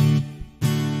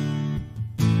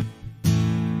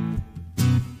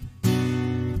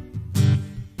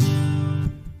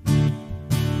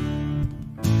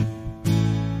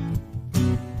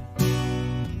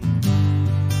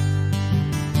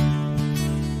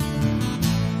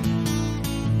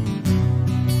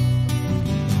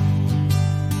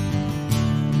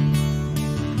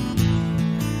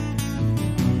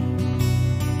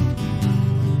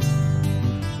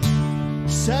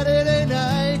 Saturday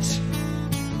night,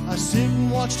 I sit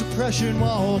and watch depression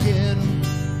walk in.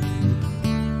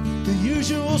 The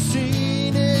usual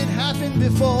scene, it happened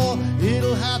before,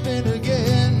 it'll happen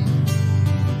again.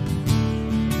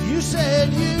 You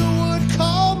said you would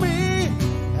call me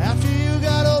after you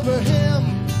got over him.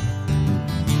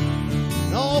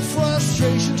 And all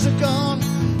frustrations are gone,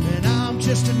 and I'm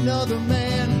just another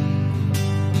man.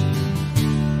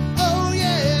 Oh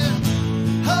yeah,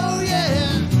 oh yeah.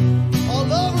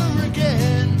 All over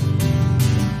again.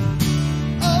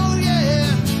 Oh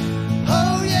yeah,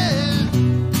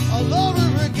 all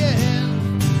over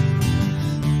again.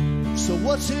 So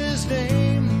what's his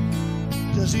name?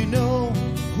 Does he know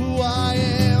who I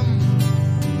am?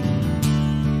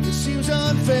 It seems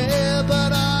unfair,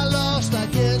 but I lost. I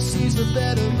guess he's the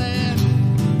better man.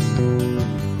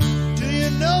 Do you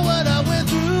know what I went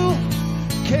through?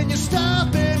 Can you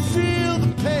stop and feel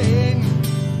the pain?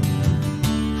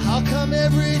 How come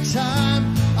every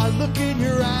time I look in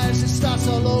your eyes, it starts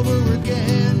all over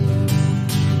again?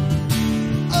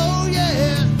 Oh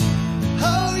yeah,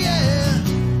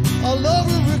 all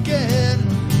over again.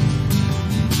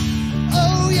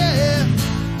 Oh yeah,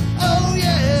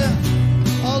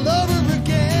 all over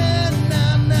again.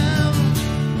 Now.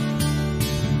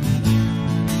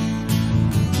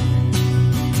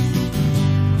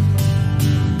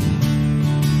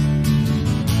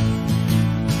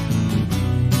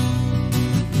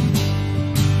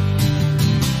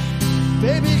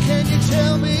 Baby, can you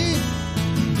tell me?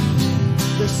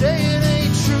 They say it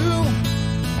ain't true.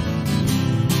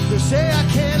 They say I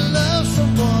can't love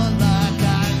someone like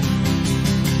I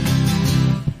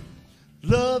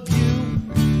love you.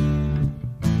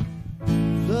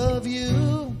 Love you.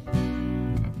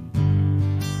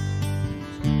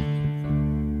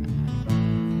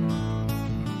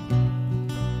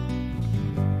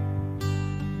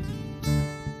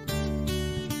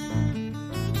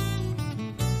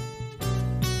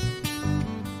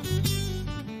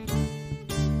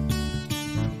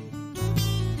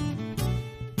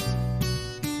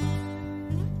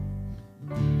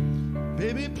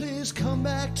 Baby, please come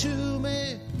back to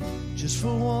me just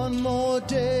for one more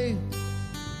day,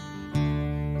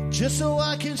 just so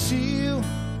I can see you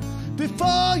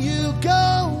before you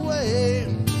go away.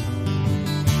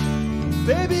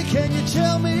 Baby, can you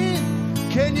tell me,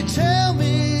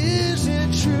 is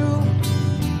it true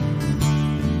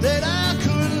that I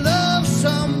could love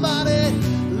somebody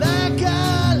like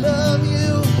I love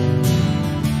you?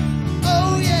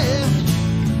 Oh yeah,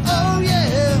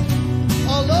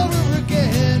 all over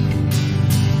again.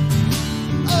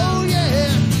 Oh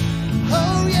yeah,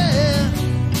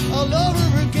 all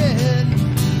over again.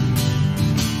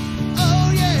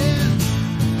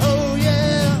 Oh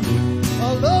yeah,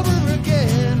 all over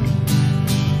again.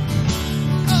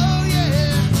 Oh yeah.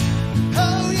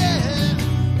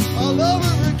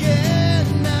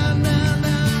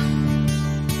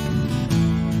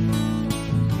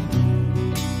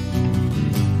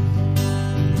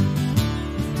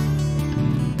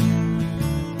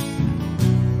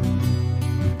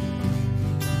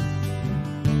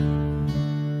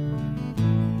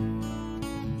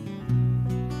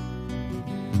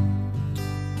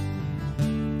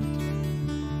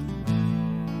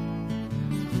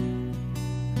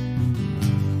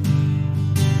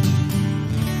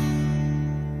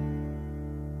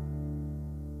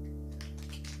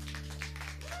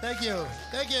 Thank you.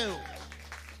 Thank you.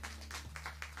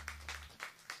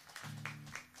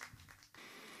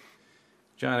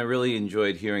 John, I really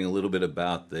enjoyed hearing a little bit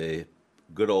about the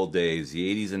good old days,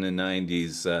 the 80s and the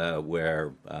 90s,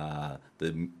 where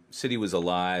the city was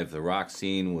alive, the rock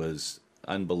scene was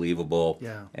unbelievable.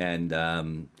 Yeah. And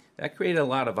that created a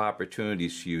lot of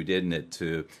opportunities for you, didn't it,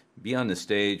 to be on the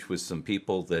stage with some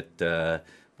people that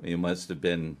you must have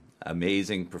been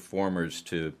amazing performers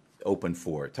to open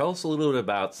for. Tell us a little bit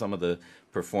about some of the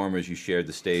performers you shared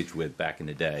the stage with back in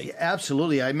the day. Yeah,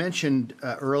 absolutely. I mentioned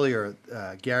earlier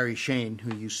Gary Shane,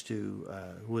 who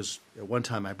was at one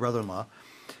time my brother-in-law.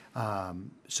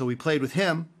 So we played with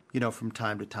him, from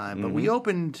time to time. But we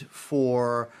opened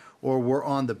for, or were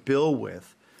on the bill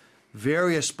with,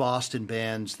 various Boston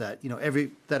bands that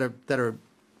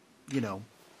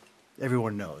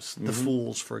everyone knows. The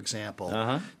Fools, for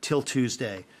example, Till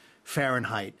Tuesday,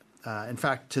 Fahrenheit. In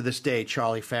fact, to this day,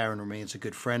 Charlie Farron remains a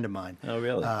good friend of mine. Oh,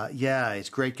 really? Yeah, he's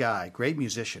a great guy, great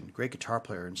musician, great guitar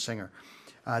player and singer.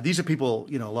 These are people,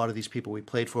 a lot of these people we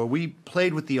played for. We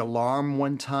played with The Alarm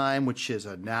one time, which is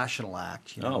a national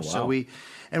act. Oh, wow. So we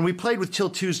played with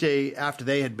Till Tuesday after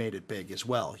they had made it big as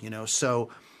well. So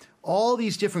all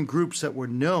these different groups that were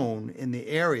known in the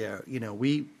area,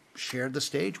 we shared the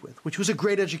stage with, which was a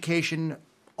great education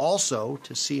also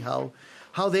to see how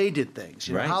they did things,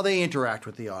 right. How they interact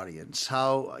with the audience,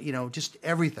 how, just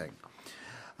everything.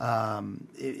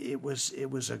 It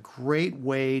was a great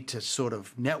way to sort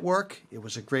of network. It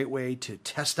was a great way to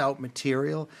test out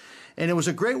material. And it was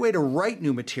a great way to write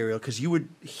new material because you would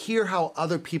hear how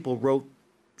other people wrote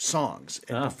songs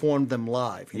and performed them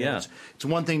live. It's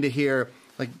one thing to hear,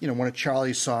 like, one of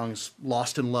Charlie's songs,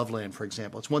 Lost in Loveland, for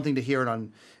example. It's one thing to hear it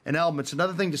on an album. It's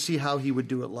another thing to see how he would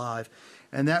do it live.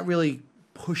 And that really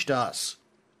pushed us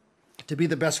to be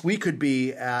the best we could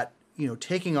be at,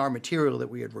 taking our material that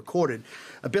we had recorded.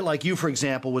 A bit like you, for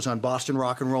example, was on Boston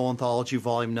Rock and Roll Anthology,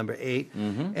 Volume Number 8.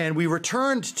 And we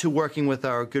returned to working with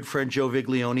our good friend Joe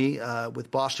Viglione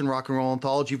with Boston Rock and Roll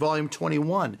Anthology, Volume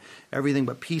 21. Everything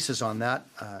But Pieces on that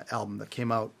album that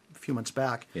came out a few months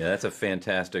back. Yeah, that's a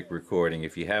fantastic recording.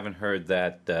 If you haven't heard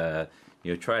that,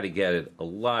 try to get it. A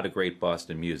lot of great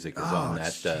Boston music is on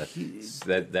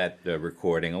that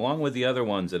recording, along with the other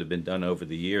ones that have been done over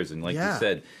the years. And like you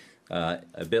said,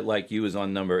 a bit like you is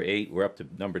on number 8. We're up to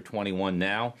number 21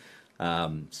 now.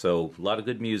 So a lot of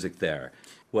good music there.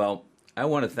 Well, I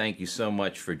want to thank you so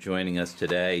much for joining us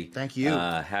today. Thank you.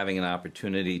 Having an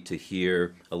opportunity to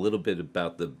hear a little bit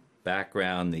about the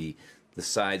background, the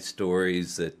side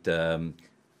stories that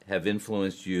have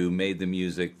influenced you, made the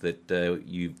music that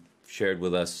you've shared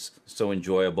with us so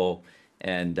enjoyable,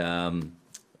 and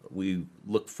we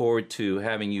look forward to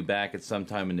having you back at some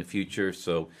time in the future.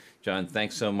 So, John,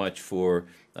 thanks so much for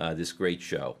this great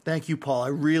show. Thank you, Paul. I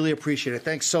really appreciate it.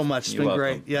 Thanks so much. It's You're been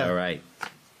welcome. great. Yeah. All right.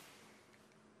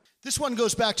 This one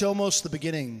goes back to almost the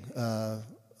beginning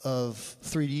of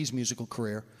 3D's musical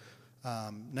career.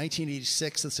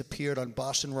 1986, this appeared on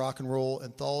Boston Rock and Roll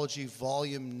Anthology,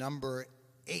 Volume Number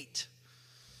 8.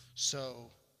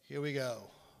 So here we go.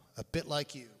 A Bit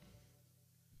Like You.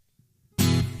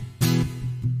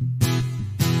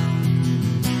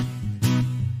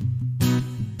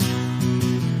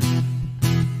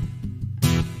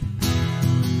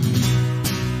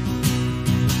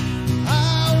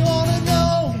 I want to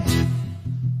know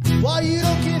why you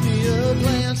don't give me a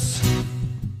glance.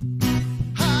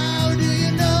 How do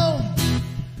you know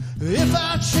if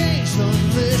I changed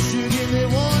unless you give me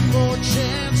one more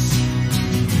chance?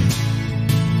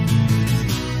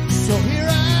 So here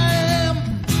I am,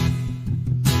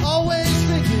 always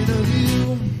thinking of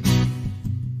you.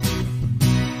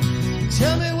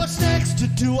 Tell me what's next to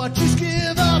do. I just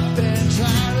give up and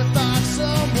try to find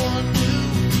someone new.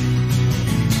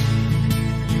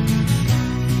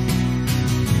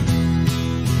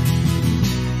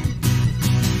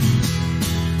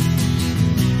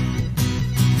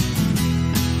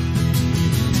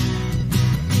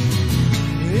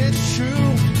 It's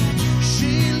true,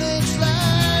 she looks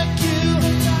like you,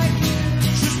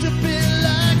 just a bit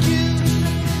like you.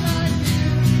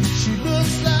 She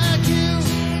looks like you,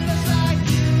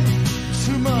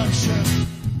 too much.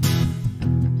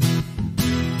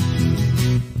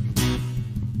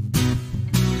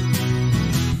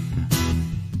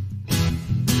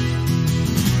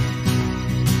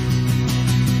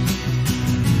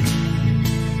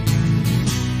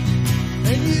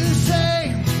 And you say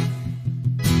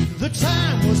the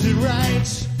time wasn't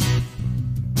right.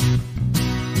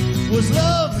 Was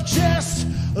love just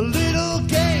a little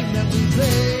game that we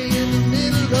play in the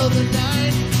middle of the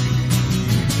night?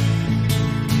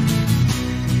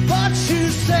 But you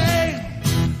say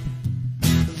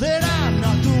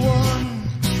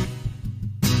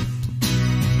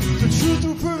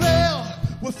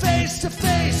we're face to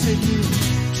face and you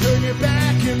turn your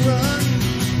back and run.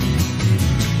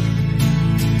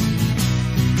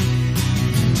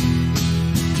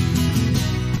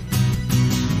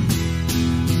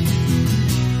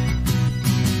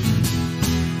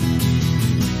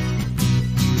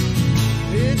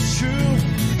 It's true,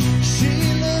 she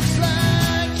looks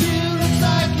like you, a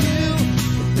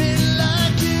bit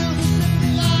like you,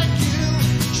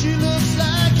 she looks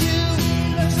like you,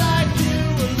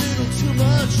 a little too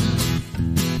much.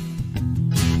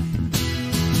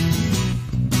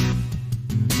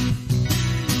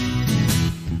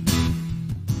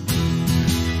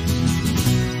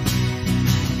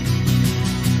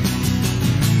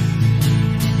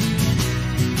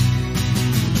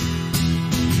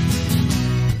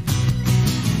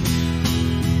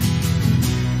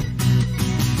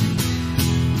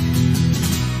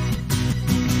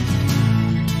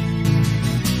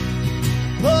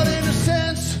 But in a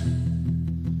sense,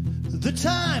 the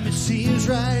time it seems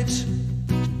right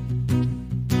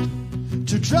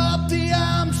to drop the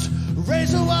arms,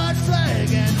 raise a white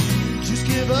flag, and just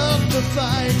give up the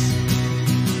fight.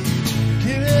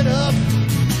 Give it up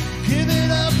to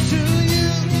you.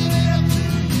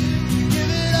 Give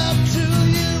it up to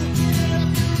you.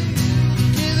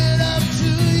 Give it up to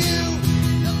you.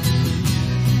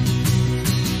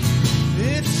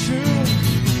 It's true,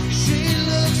 she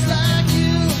looks like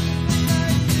you,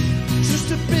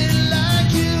 just a bit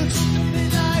like you,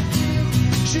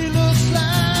 she looks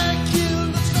like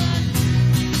you,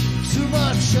 too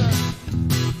much.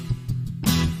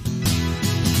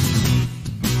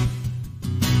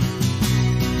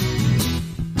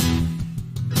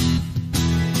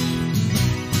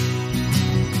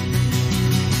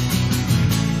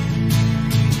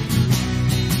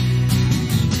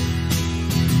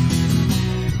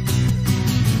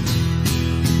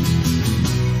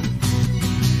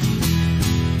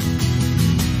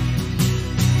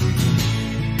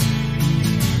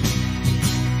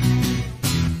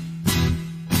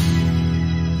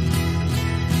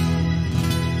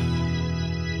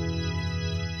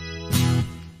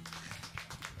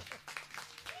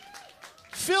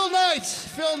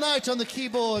 Phil Knight on the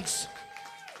keyboards,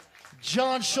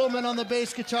 John Shulman on the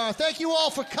bass guitar. Thank you all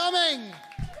for coming.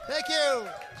 Thank you.